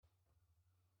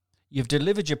You've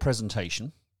delivered your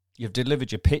presentation, you've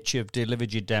delivered your pitch, you've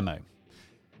delivered your demo.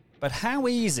 But how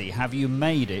easy have you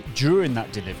made it during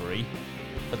that delivery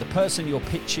for the person you're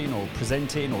pitching or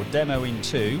presenting or demoing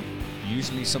to,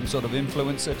 usually some sort of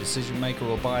influencer, decision maker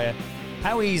or buyer,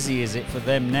 how easy is it for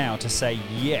them now to say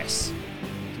yes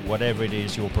to whatever it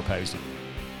is you're proposing?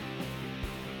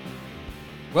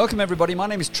 Welcome everybody, my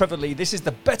name is Trevor Lee. This is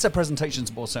the Better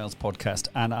Presentations, More Sales podcast,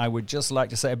 and I would just like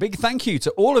to say a big thank you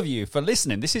to all of you for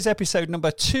listening. This is episode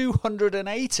number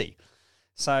 280.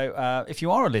 So if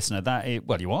you are a listener,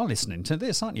 you are listening to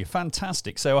this, aren't you?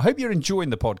 Fantastic. So I hope you're enjoying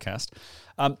the podcast.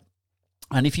 And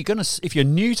if you're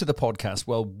new to the podcast,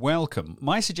 well, welcome.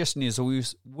 My suggestion is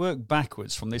always work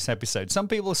backwards from this episode. Some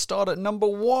people start at number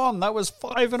 1. That was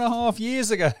 5.5 years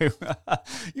ago.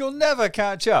 You'll never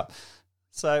catch up.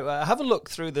 So have a look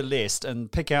through the list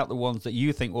and pick out the ones that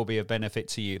you think will be of benefit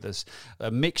to you. There's a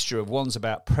mixture of ones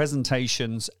about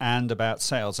presentations and about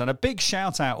sales. And a big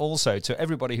shout out also to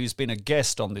everybody who's been a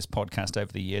guest on this podcast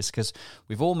over the years, because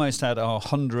we've almost had our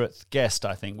 100th guest,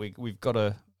 I think. We've got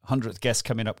a 100th guest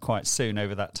coming up quite soon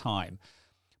over that time.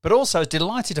 But also I was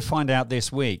delighted to find out this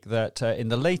week that in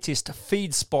the latest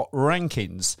FeedSpot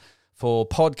rankings for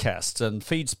podcasts, and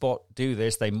FeedSpot do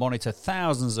this, they monitor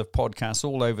thousands of podcasts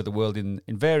all over the world in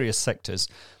various sectors.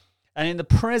 And in the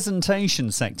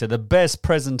presentation sector, the best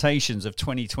presentations of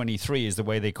 2023 is the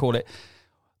way they call it.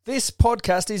 This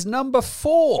podcast is number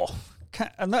 4,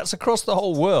 and that's across the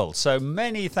whole world. So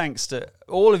many thanks to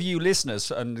all of you listeners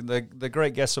and the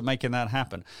great guests for making that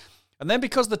happen. And then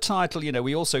because the title,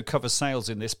 we also cover sales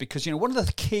in this, because, one of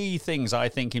the key things I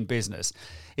think in business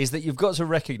is that you've got to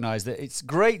recognize that it's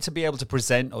great to be able to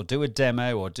present or do a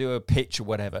demo or do a pitch or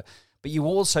whatever, but you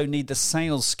also need the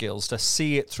sales skills to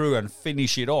see it through and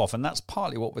finish it off. And that's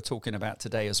partly what we're talking about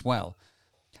today as well.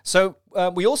 So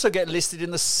we also get listed in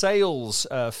the sales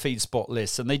FeedSpot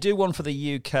list, and they do one for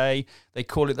the UK. They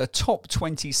call it the top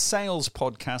 20 sales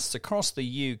podcasts across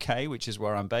the UK, which is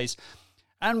where I'm based.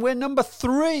 And we're number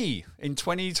 3 in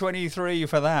 2023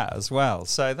 for that as well.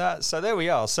 So there we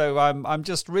are. So I'm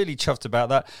just really chuffed about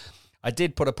that. I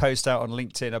did put a post out on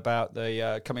LinkedIn about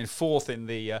the coming 4th in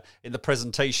the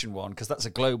presentation one, because that's a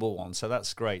global one. So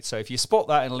that's great. So if you spot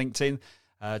that in LinkedIn,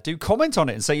 do comment on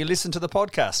it and say you listen to the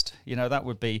podcast. That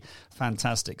would be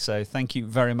fantastic. So thank you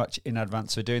very much in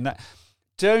advance for doing that.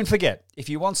 Don't forget, if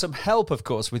you want some help, of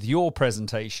course, with your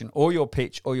presentation or your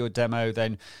pitch or your demo,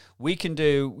 then I can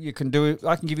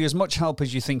give you as much help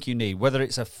as you think you need, whether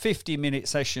it's a 50-minute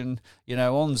session,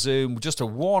 on Zoom, just a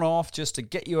one-off, just to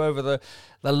get you over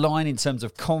the line in terms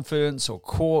of confidence or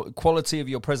quality of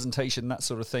your presentation, that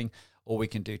sort of thing. Or we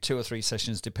can do 2 or 3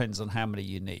 sessions, depends on how many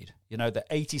you need. The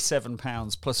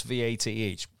 £87 plus VAT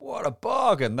each. What a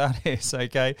bargain that is,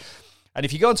 okay? And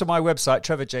if you go onto my website,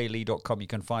 trevorjlee.com, you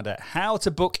can find out how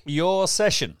to book your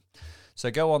session.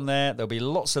 So go on there. There'll be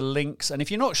lots of links. And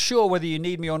if you're not sure whether you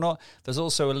need me or not, there's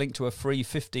also a link to a free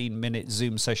 15-minute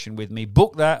Zoom session with me.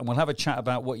 Book that, and we'll have a chat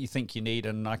about what you think you need,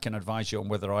 and I can advise you on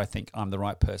whether I think I'm the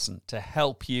right person to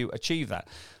help you achieve that.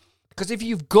 Because if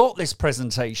you've got this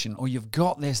presentation or you've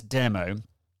got this demo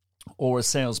or a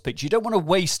sales pitch, you don't want to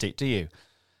waste it, do you?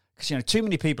 Because, too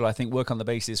many people, I think, work on the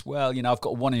basis, I've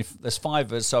got there's 5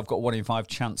 of us, so I've got 1 in 5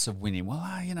 chance of winning.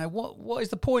 Well, what is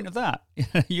the point of that?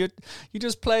 You're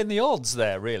just playing the odds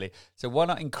there, really. So why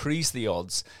not increase the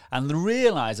odds and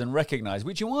realize and recognize,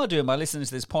 which you are doing by listening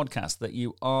to this podcast, that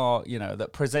you are,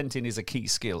 that presenting is a key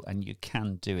skill and you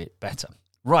can do it better.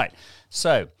 Right.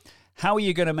 So how are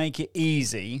you going to make it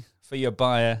easy for your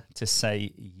buyer to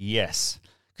say yes?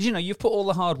 Because, you've put all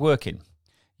the hard work in.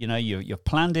 You've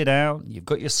planned it out, you've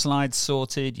got your slides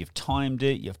sorted, you've timed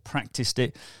it, you've practiced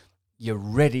it, you're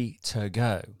ready to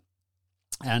go.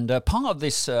 And part of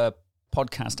this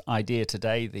podcast idea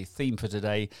today, the theme for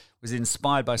today, was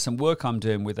inspired by some work I'm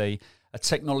doing with a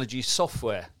technology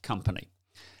software company.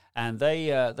 And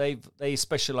they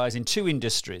specialize in 2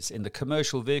 industries, in the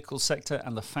commercial vehicle sector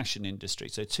and the fashion industry.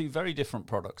 So 2 very different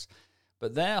products.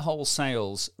 But their whole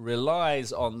sales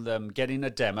relies on them getting a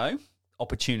demo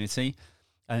opportunity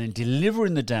and then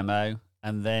delivering the demo,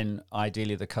 and then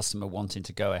ideally the customer wanting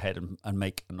to go ahead and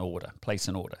make an order, place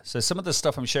an order. So some of the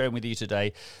stuff I'm sharing with you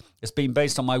today has been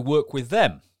based on my work with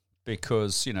them,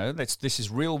 because, this is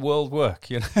real world work,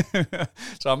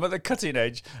 So I'm at the cutting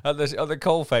edge, at the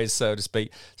coalface, so to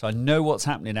speak. So I know what's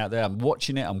happening out there. I'm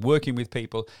watching it, I'm working with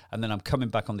people, and then I'm coming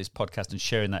back on this podcast and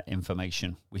sharing that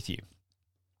information with you.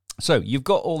 So you've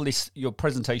got all this, your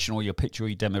presentation or your pitch or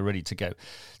your demo ready to go.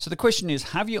 So the question is,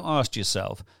 have you asked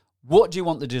yourself, what do you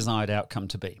want the desired outcome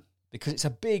to be? Because it's a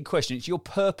big question. It's your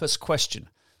purpose question.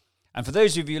 And for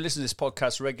those of you who listen to this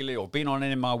podcast regularly or been on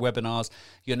any of my webinars,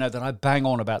 you know that I bang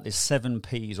on about this 7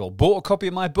 Ps, or bought a copy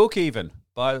of my book even.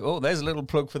 There's a little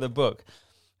plug for the book.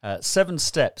 7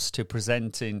 steps to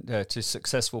presenting to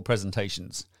successful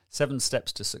presentations. 7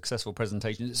 steps to successful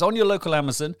presentations. It's on your local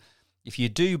Amazon. If you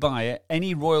do buy it,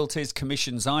 any royalties,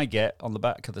 commissions I get on the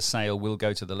back of the sale will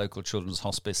go to the local children's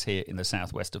hospice here in the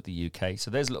southwest of the UK. So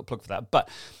there's a little plug for that. But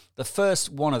the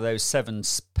first one of those 7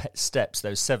 steps,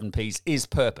 those 7 Ps, is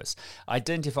purpose.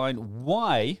 Identifying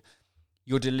why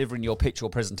you're delivering your pitch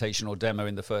or presentation or demo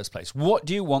in the first place. What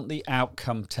do you want the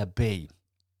outcome to be?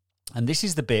 And this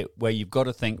is the bit where you've got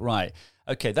to think, right,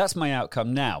 okay, that's my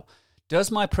outcome now. Does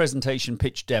my presentation,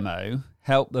 pitch, demo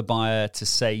help the buyer to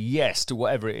say yes to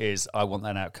whatever it is I want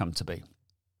that outcome to be?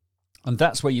 And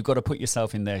that's where you've got to put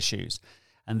yourself in their shoes.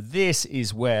 And this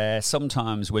is where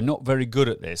sometimes we're not very good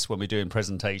at this when we're doing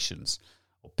presentations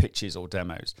or pitches or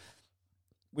demos.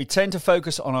 We tend to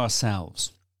focus on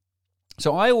ourselves.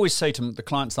 So I always say to the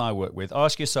clients that I work with,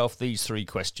 ask yourself these 3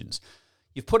 questions.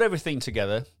 You've put everything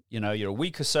together. You're a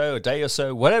week or so, a day or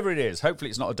so, whatever it is. Hopefully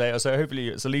it's not a day or so. Hopefully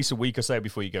it's at least a week or so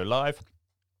before you go live.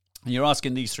 And you're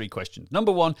asking these 3 questions.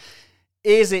 Number 1,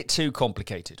 is it too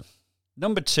complicated?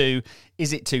 Number 2,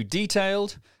 is it too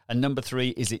detailed? And number 3,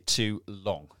 is it too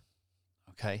long?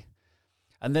 Okay.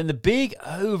 And then the big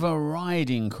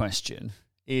overriding question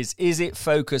is it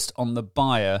focused on the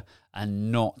buyer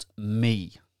and not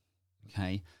me?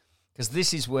 Okay. Because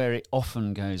this is where it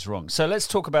often goes wrong. So let's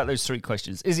talk about those 3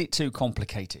 questions. Is it too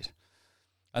complicated?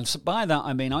 And so by that,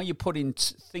 I mean, are you putting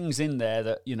things in there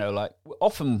that, like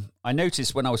often I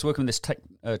noticed when I was working with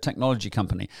this technology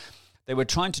company, they were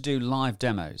trying to do live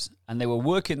demos and they were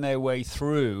working their way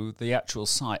through the actual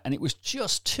site and it was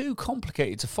just too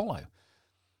complicated to follow.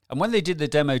 And when they did the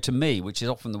demo to me, which is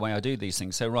often the way I do these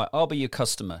things, so right, I'll be your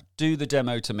customer, do the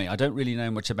demo to me. I don't really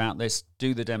know much about this,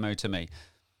 do the demo to me.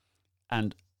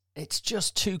 And it's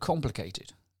just too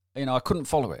complicated. I couldn't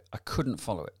follow it.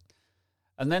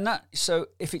 And then so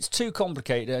if it's too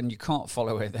complicated and you can't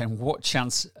follow it, then what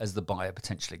chance has the buyer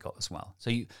potentially got as well? So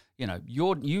you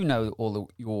know all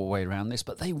your way around this,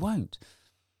 but they won't.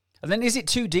 And then is it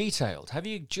too detailed? Have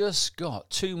you just got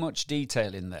too much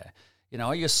detail in there?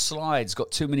 Are your slides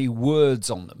got too many words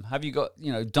on them? Have you got,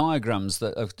 diagrams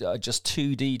that are just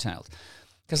too detailed?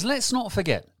 Because let's not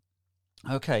forget,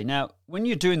 okay, now, when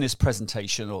you're doing this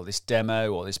presentation or this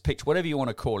demo or this pitch, whatever you want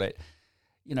to call it,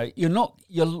 you're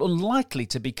unlikely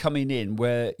to be coming in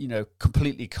where,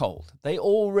 completely cold. They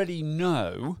already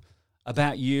know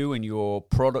about you and your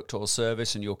product or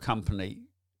service and your company.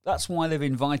 That's why they've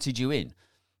invited you in.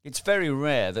 It's very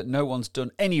rare that no one's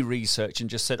done any research and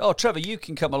just said, oh, Trevor, you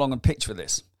can come along and pitch for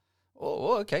this.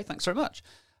 Oh, okay, thanks very much.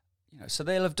 So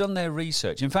they'll have done their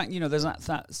research. In fact, there's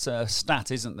that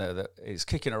stat, isn't there, that is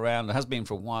kicking around and has been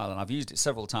for a while, and I've used it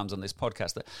several times on this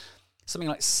podcast, that something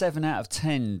like 7 out of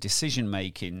 10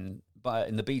 decision-making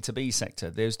in the B2B sector,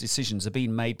 those decisions are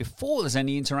being made before there's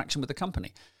any interaction with the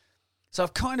company. So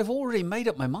I've kind of already made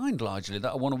up my mind largely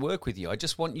that I want to work with you. I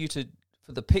just want you to,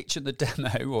 for the pitch and the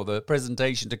demo or the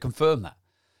presentation, to confirm that.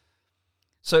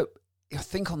 So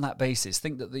think on that basis.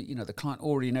 Think that the client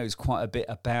already knows quite a bit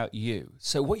about you.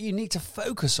 So what you need to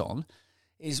focus on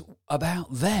is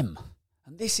about them.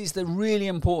 And this is the really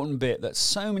important bit that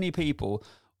so many people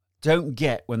don't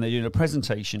get when they're doing a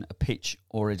presentation, a pitch,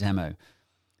 or a demo.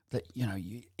 That,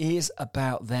 it is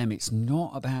about them. It's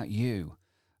not about you.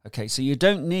 Okay, so you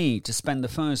don't need to spend the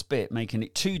first bit making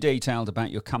it too detailed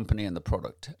about your company and the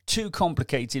product. Too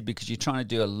complicated because you're trying to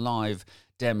do a live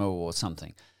demo or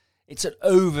something. It's an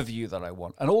overview that I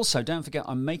want. And also, don't forget,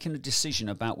 I'm making a decision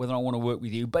about whether I want to work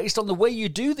with you based on the way you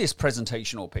do this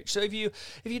presentation or pitch. So if you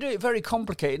do it very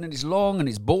complicated and it's long and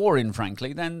it's boring,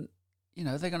 frankly, then,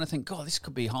 they're going to think, God, this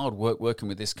could be hard work working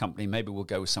with this company. Maybe we'll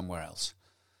go somewhere else.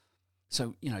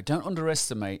 So, don't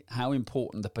underestimate how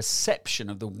important the perception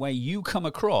of the way you come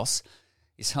across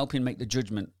is helping make the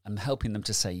judgment and helping them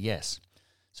to say yes.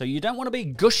 So you don't want to be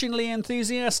gushingly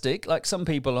enthusiastic like some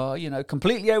people are,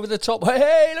 completely over the top.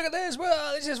 Hey, look at this.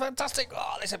 Well, this is fantastic.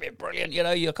 Oh, this will be brilliant.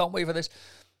 You can't wait for this.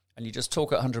 And you just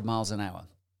talk at 100 miles an hour.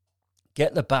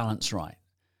 Get the balance right.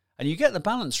 And you get the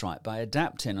balance right by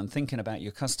adapting and thinking about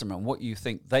your customer and what you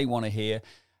think they want to hear,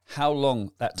 how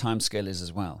long that time scale is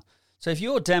as well. So if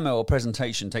your demo or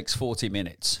presentation takes 40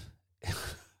 minutes,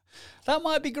 that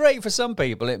might be great for some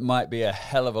people. It might be a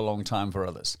hell of a long time for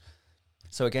others.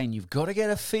 So again, you've got to get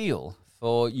a feel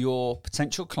for your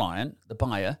potential client, the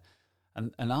buyer,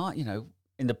 and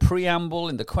in the preamble,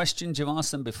 in the questions you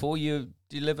ask them before you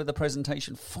deliver the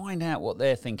presentation, find out what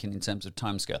they're thinking in terms of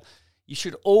timescale. You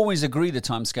should always agree the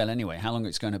timescale anyway, how long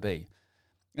it's going to be.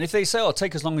 And if they say, "Oh,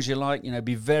 take as long as you like,"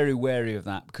 be very wary of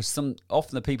that, because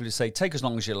often the people who say "take as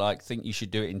long as you like" think you should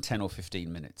do it in 10 or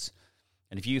 15 minutes.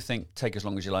 And if you think "take as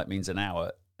long as you like" means an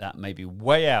hour, that may be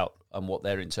way out on what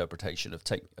their interpretation of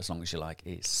 "take as long as you like"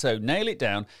 is. So nail it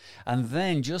down, and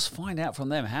then just find out from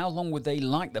them how long would they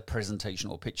like the presentation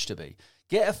or pitch to be.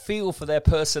 Get a feel for their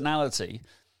personality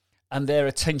and their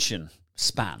attention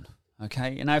span.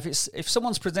 Okay, and now if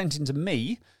someone's presenting to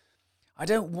me, I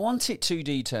don't want it too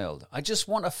detailed. I just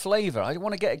want a flavor. I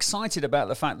want to get excited about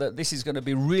the fact that this is going to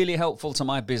be really helpful to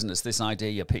my business, this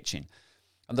idea you're pitching.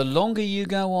 And the longer you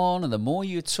go on and the more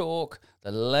you talk,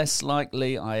 the less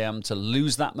likely I am to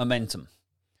lose that momentum.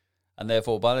 And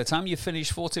therefore, by the time you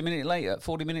finish 40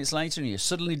 minutes later and you're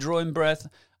suddenly drawing breath,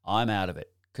 I'm out of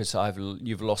it because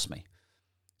you've lost me.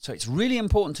 So it's really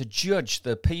important to judge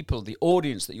the people, the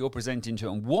audience that you're presenting to,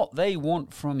 and what they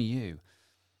want from you.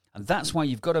 And that's why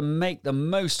you've got to make the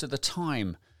most of the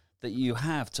time that you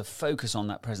have to focus on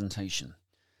that presentation.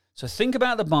 So think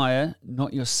about the buyer,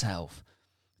 not yourself.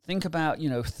 Think about,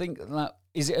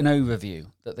 is it an overview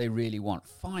that they really want?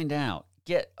 Find out.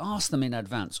 Ask them in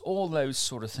advance, all those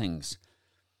sort of things.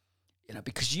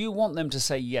 Because you want them to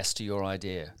say yes to your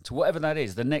idea, to whatever that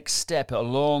is, the next step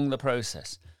along the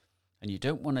process. And you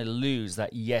don't want to lose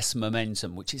that yes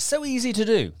momentum, which is so easy to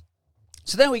do.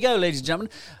 So there we go, ladies and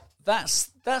gentlemen. That's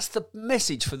the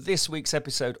message for this week's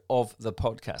episode of the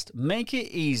podcast. Make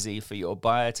it easy for your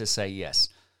buyer to say yes.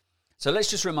 So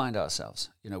let's just remind ourselves,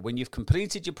 when you've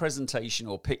completed your presentation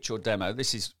or pitch or demo,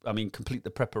 complete the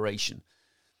preparation,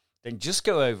 then just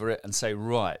go over it and say,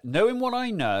 right, knowing what I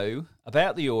know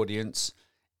about the audience,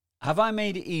 have I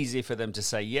made it easy for them to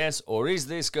say yes, or is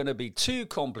this going to be too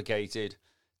complicated,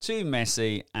 too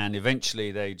messy, and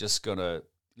eventually they're just going to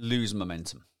lose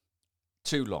momentum?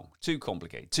 Too long, too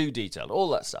complicated, too detailed, all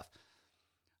that stuff.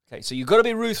 Okay, so you've got to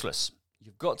be ruthless.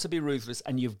 You've got to be ruthless,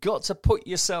 and you've got to put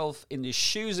yourself in the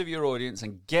shoes of your audience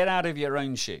and get out of your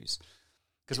own shoes.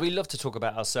 Because we love to talk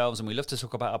about ourselves, and we love to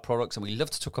talk about our products, and we love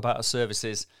to talk about our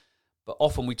services, but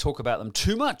often we talk about them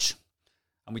too much,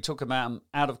 and we talk about them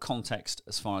out of context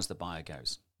as far as the buyer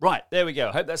goes. Right, there we go.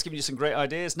 I hope that's given you some great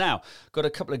ideas. Now, got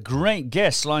a couple of great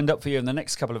guests lined up for you in the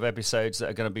next couple of episodes that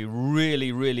are going to be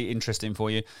really, really interesting for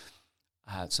you.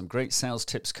 I had some great sales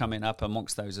tips coming up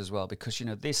amongst those as well, because,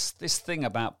 this thing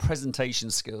about presentation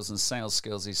skills and sales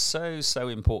skills is so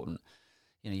important.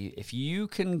 If you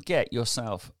can get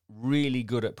yourself really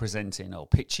good at presenting or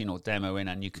pitching or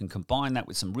demoing, and you can combine that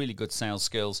with some really good sales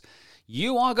skills,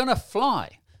 you are going to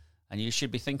fly. And you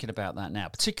should be thinking about that now,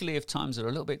 particularly if times are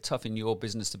a little bit tough in your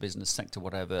business-to-business sector,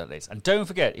 whatever that is. And don't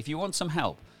forget, if you want some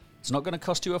help, it's not going to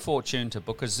cost you a fortune to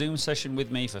book a Zoom session with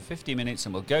me for 50 minutes,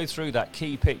 and we'll go through that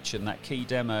key pitch and that key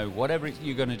demo, whatever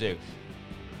you're going to do.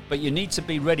 But you need to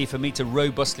be ready for me to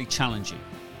robustly challenge you,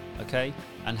 okay,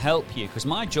 and help you, because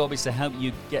my job is to help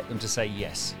you get them to say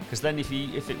yes. Because then if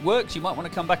it works, you might want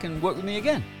to come back and work with me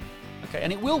again, okay,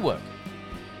 and it will work.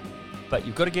 But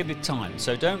you've got to give it time.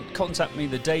 So don't contact me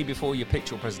the day before your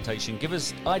pitch or presentation. Give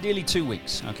us ideally 2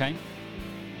 weeks, okay?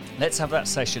 Let's have that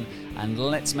session and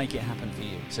let's make it happen for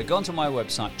you. So go onto my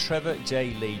website,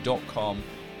 trevorjlee.com.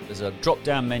 There's a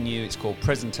drop-down menu. It's called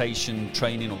Presentation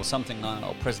Training or something like that,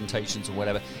 or Presentations or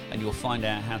whatever, and you'll find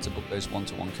out how to book those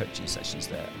one-to-one coaching sessions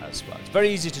there as well. It's very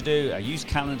easy to do. I use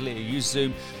Calendly, I use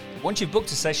Zoom. Once you've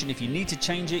booked a session, if you need to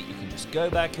change it, you can just go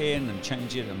back in and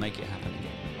change it and make it happen again.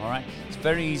 All right? It's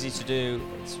very easy to do,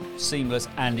 it's seamless,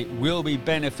 and it will be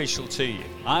beneficial to you.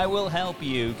 I will help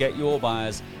you get your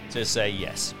buyers to say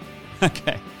yes.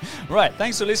 Okay. Right.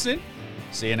 Thanks for listening.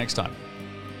 See you next time.